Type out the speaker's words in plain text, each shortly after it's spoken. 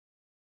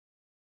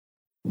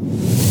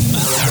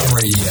Malaga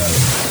Radio.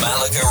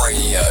 Malaga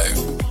Radio.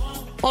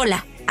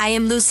 Hola, I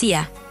am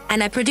Lucia,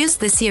 and I produce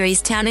the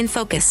series Town in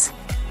Focus.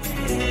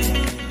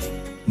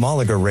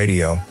 Malaga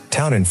Radio,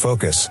 Town in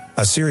Focus,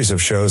 a series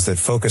of shows that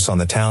focus on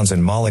the towns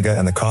in Malaga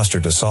and the Costa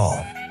del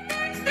Sol.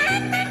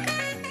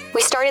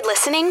 We started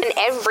listening and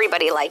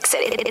everybody likes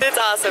it. It's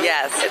awesome.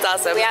 Yes, it's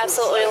awesome. We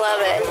absolutely love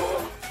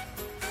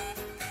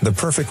it. The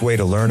perfect way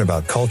to learn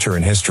about culture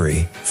and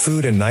history,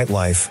 food and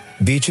nightlife,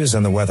 beaches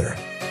and the weather.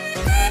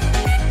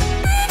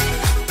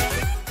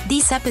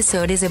 This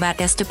episode is about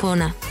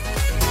Estepona.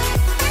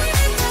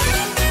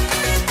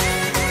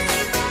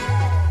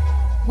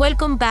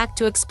 Welcome back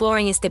to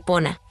Exploring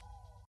Estepona.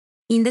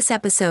 In this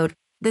episode,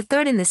 the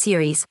third in the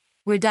series,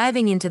 we're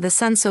diving into the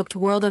sun-soaked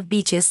world of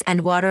beaches and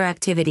water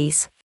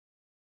activities.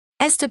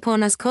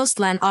 Estepona's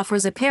coastline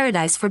offers a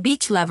paradise for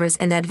beach lovers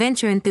and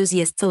adventure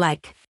enthusiasts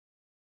alike.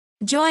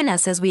 Join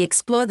us as we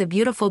explore the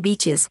beautiful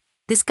beaches,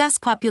 discuss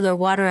popular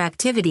water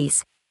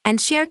activities, and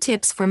share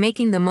tips for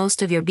making the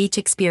most of your beach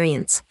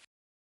experience.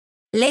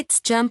 Let's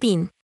jump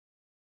in.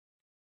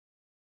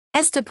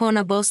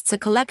 Estepona boasts a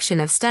collection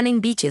of stunning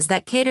beaches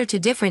that cater to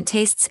different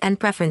tastes and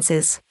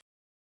preferences.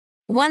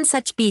 One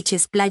such beach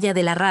is Playa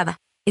de la Rada,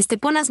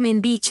 Estepona's main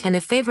beach and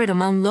a favorite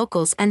among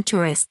locals and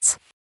tourists.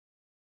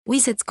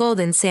 With its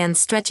golden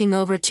sands stretching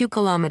over 2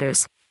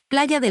 kilometers,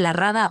 Playa de la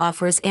Rada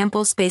offers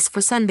ample space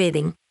for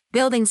sunbathing,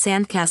 building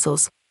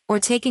sandcastles, or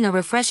taking a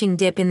refreshing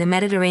dip in the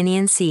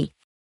Mediterranean Sea.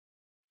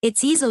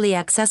 It's easily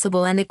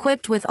accessible and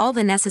equipped with all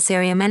the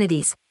necessary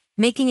amenities,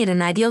 making it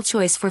an ideal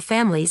choice for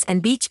families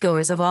and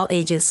beachgoers of all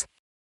ages.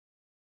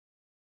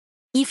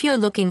 If you're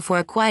looking for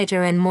a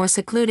quieter and more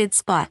secluded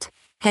spot,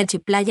 head to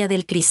Playa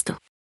del Cristo.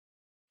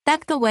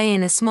 Tucked away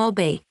in a small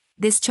bay,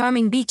 this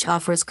charming beach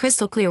offers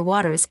crystal-clear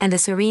waters and a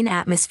serene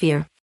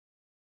atmosphere.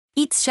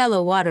 Its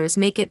shallow waters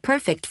make it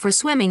perfect for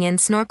swimming and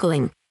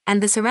snorkeling,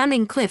 and the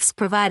surrounding cliffs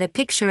provide a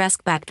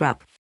picturesque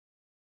backdrop.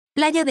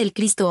 Playa del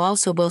Cristo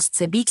also boasts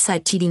a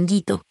beachside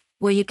chiringuito,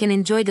 where you can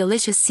enjoy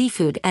delicious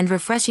seafood and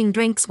refreshing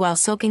drinks while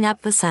soaking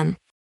up the sun.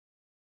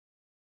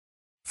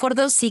 For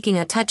those seeking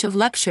a touch of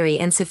luxury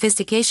and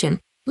sophistication,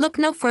 look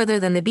no further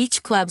than the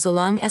beach clubs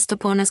along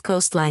Estepona's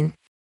coastline.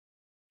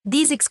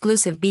 These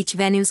exclusive beach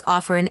venues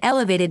offer an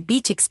elevated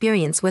beach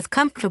experience with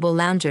comfortable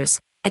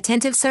loungers,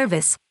 attentive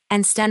service,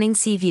 and stunning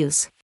sea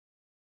views.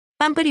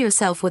 Pamper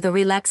yourself with a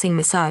relaxing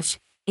massage,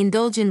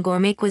 indulge in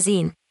gourmet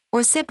cuisine,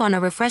 or sip on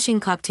a refreshing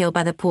cocktail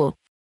by the pool.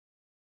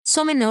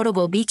 Some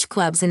notable beach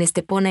clubs in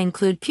Estepona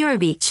include Pure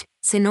Beach,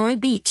 Senoi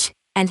Beach,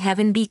 and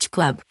Heaven Beach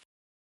Club.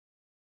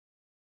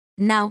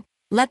 Now,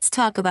 let's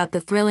talk about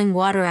the thrilling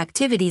water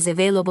activities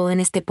available in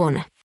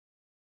Estepona.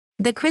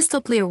 The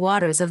crystal-clear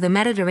waters of the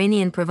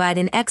Mediterranean provide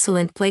an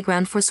excellent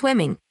playground for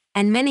swimming,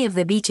 and many of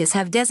the beaches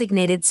have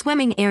designated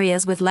swimming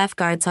areas with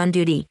lifeguards on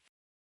duty.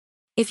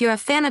 If you're a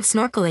fan of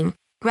snorkeling,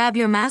 grab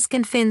your mask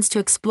and fins to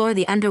explore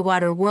the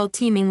underwater world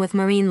teeming with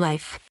marine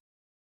life.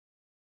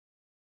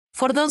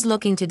 For those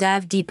looking to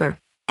dive deeper,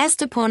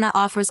 Estepona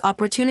offers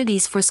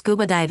opportunities for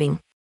scuba diving.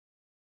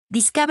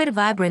 Discover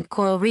vibrant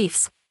coral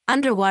reefs,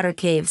 underwater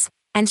caves,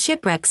 and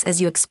shipwrecks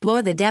as you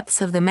explore the depths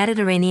of the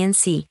Mediterranean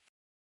Sea.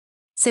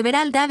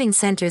 Several diving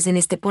centers in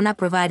Estepona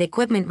provide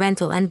equipment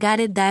rental and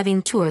guided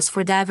diving tours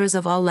for divers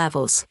of all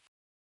levels.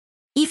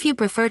 If you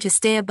prefer to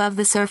stay above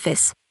the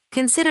surface,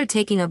 consider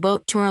taking a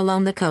boat tour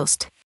along the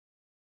coast.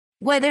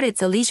 Whether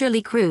it's a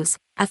leisurely cruise,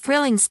 a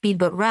thrilling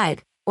speedboat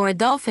ride, or a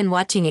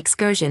dolphin-watching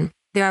excursion,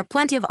 there are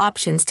plenty of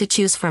options to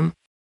choose from.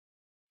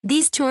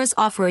 These tours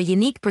offer a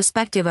unique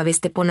perspective of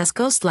Estepona's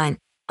coastline,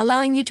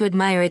 allowing you to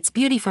admire its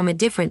beauty from a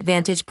different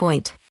vantage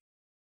point.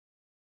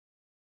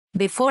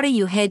 Before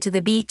you head to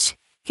the beach,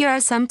 here are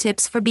some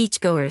tips for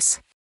beachgoers.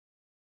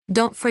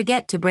 Don't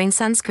forget to bring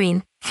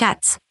sunscreen,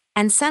 hats,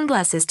 and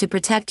sunglasses to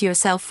protect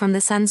yourself from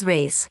the sun's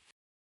rays.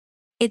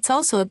 It's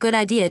also a good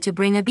idea to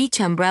bring a beach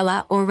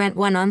umbrella or rent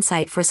one on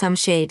site for some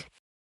shade.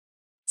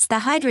 Stay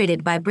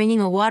hydrated by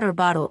bringing a water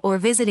bottle or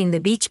visiting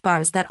the beach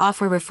bars that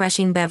offer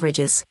refreshing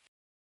beverages.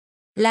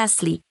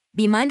 Lastly,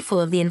 be mindful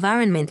of the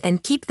environment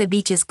and keep the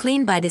beaches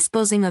clean by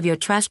disposing of your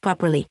trash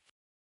properly.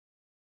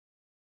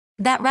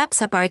 That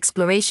wraps up our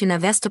exploration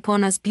of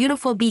Estepona's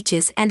beautiful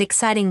beaches and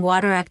exciting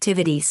water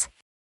activities.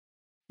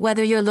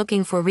 Whether you're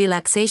looking for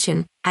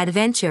relaxation,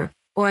 adventure,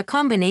 or a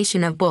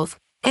combination of both,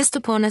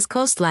 Estepona's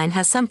coastline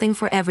has something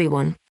for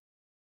everyone.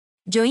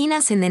 Join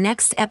us in the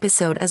next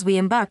episode as we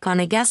embark on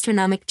a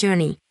gastronomic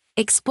journey,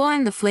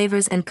 exploring the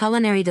flavors and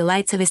culinary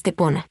delights of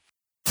Estepona.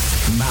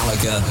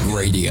 Malaga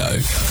Radio.